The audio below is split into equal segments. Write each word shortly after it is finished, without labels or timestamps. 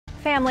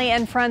Family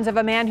and friends of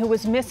a man who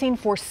was missing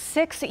for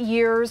 6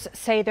 years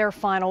say their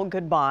final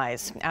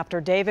goodbyes.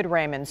 After David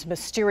Riemens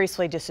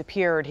mysteriously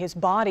disappeared, his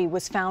body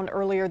was found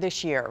earlier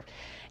this year.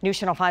 News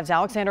Channel 5's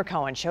Alexander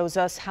Cohen shows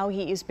us how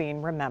he is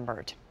being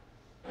remembered.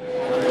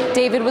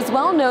 David was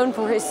well known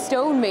for his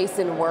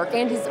stonemason work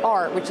and his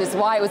art, which is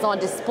why it was on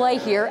display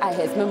here at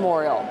his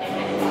memorial.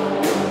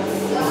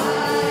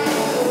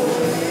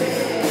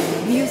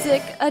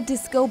 Music, a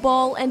disco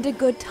ball, and a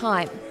good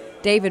time.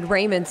 David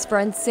Riemens'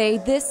 friends say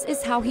this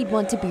is how he'd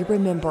want to be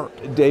remembered.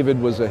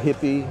 David was a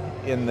hippie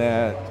in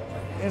that,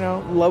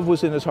 love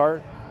was in his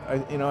heart.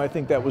 I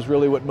think that was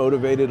really what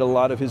motivated a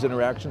lot of his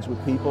interactions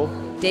with people.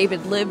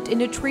 David lived in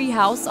a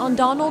treehouse on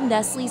Donald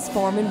Nestle's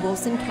farm in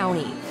Wilson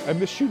County. I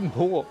miss shooting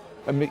pool.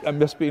 I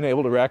miss being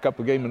able to rack up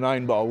a game of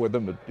 9-ball with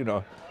him.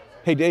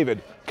 Hey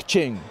David,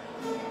 ka-ching.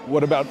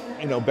 What about,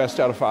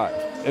 best out of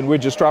 5? And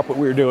we'd just drop what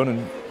we were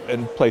doing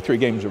and play 3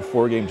 games or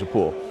 4 games of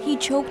pool. He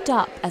choked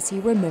up as he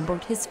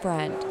remembered his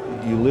friend.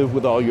 You live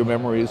with all your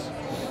memories,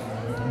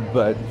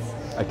 but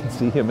I can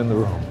see him in the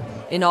room.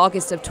 In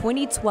August of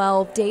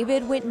 2012,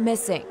 David went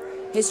missing.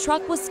 His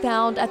truck was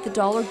found at the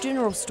Dollar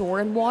General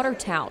store in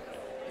Watertown.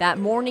 That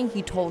morning,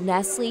 he told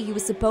Nestle he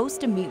was supposed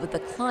to meet with a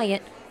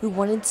client who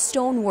wanted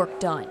stonework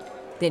done,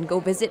 then go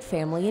visit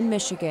family in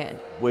Michigan.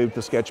 Waved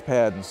the sketch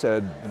pad and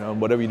said,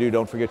 whatever you do,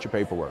 don't forget your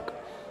paperwork.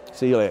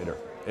 See you later.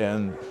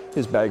 And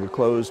his bag of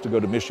clothes to go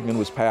to Michigan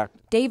was packed.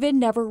 David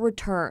never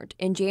returned.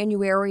 In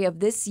January of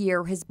this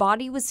year, his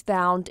body was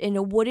found in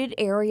a wooded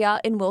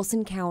area in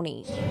Wilson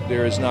County.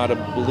 There is not a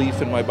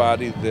belief in my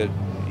body that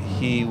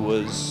he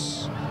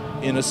was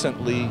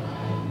innocently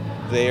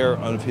there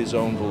of his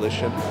own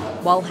volition.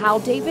 While how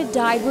David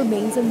died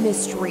remains a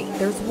mystery,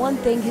 there's one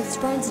thing his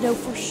friends know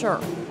for sure.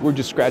 We're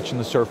just scratching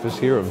the surface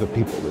here of the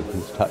people that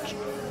he's touched.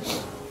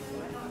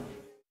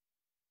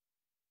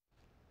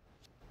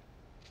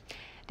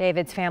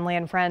 David's family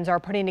and friends are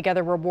putting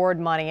together reward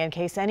money in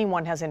case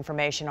anyone has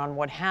information on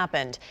what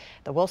happened.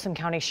 The Wilson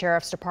County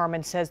Sheriff's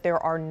Department says there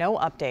are no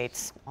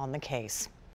updates on the case.